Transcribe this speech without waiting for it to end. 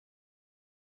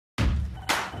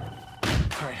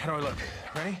All right, how do I look?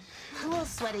 Ready? A little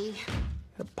sweaty.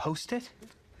 Post-it?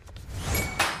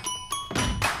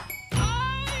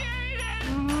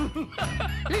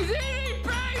 He's eating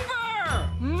paper!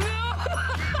 No!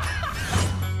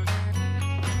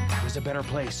 There's a better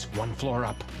place, one floor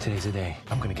up. Today's the day.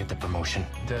 I'm gonna get the promotion.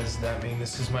 Does that mean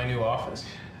this is my new office?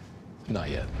 Not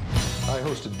yet. I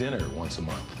host a dinner once a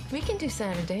month. We can do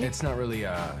Saturday. It's not really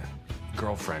a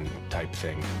girlfriend type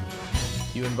thing.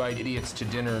 You invite idiots to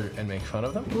dinner and make fun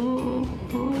of them?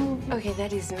 Okay,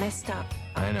 that is messed up.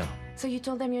 I know. So you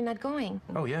told them you're not going?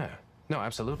 Oh, yeah. No,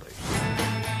 absolutely.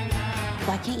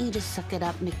 Why can't you just suck it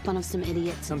up, make fun of some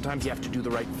idiots? Sometimes you have to do the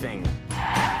right thing.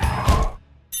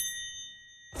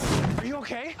 Are you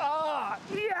okay?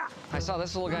 Yeah! I saw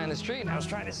this little guy in the street and I was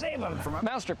trying to save him from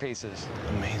masterpieces.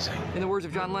 Amazing. In the words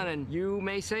of John Lennon, you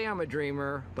may say I'm a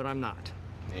dreamer, but I'm not.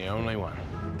 The only one.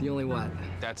 The only what?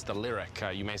 That's the lyric.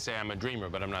 You may say I'm a dreamer,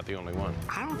 but I'm not the only one.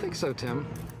 I don't think so, Tim.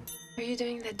 Are you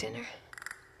doing that dinner?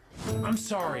 I'm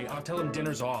sorry. I'll tell him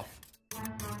dinner's off.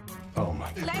 Oh,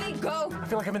 my God. Let it go! I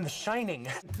feel like I'm in The Shining.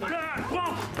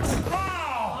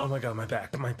 Oh, my God, my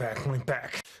back, my back, my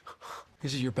back.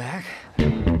 Is it your back?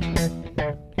 You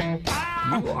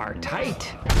are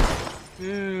tight.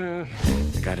 I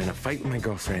got in a fight with my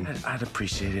girlfriend. I'd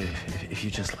appreciate it if you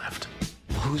just left.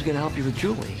 Who's gonna help you with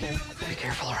Julie? Be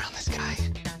careful around this guy.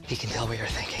 He can tell what you're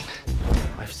thinking.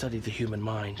 I've studied the human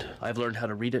mind. I've learned how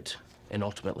to read it and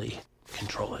ultimately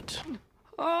control it.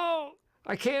 Oh,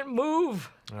 I can't move.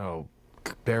 Oh,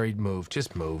 buried move.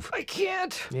 Just move. I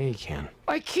can't. Yeah, you can.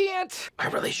 I can't. I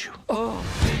release you. Oh.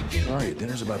 All right,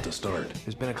 dinner's about to start.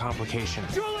 There's been a complication.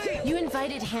 You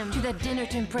invited him to that dinner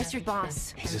to impress your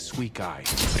boss. He's a sweet guy,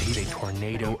 but he's a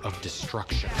tornado of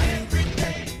destruction.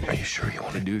 Are you sure you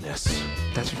want to do this?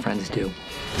 That's what friends do.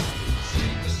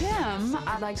 Tim,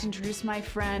 I'd like to introduce my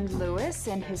friend Louis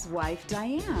and his wife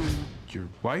Diane. Your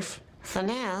wife? For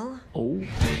now. Oh,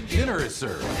 Dinner is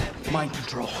served. mind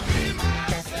control.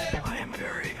 I am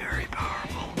very, very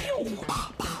powerful.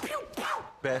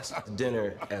 Best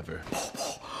dinner ever.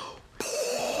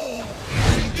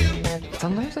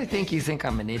 Sometimes I think you think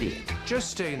I'm an idiot. Just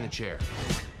stay in the chair.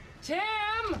 Tim!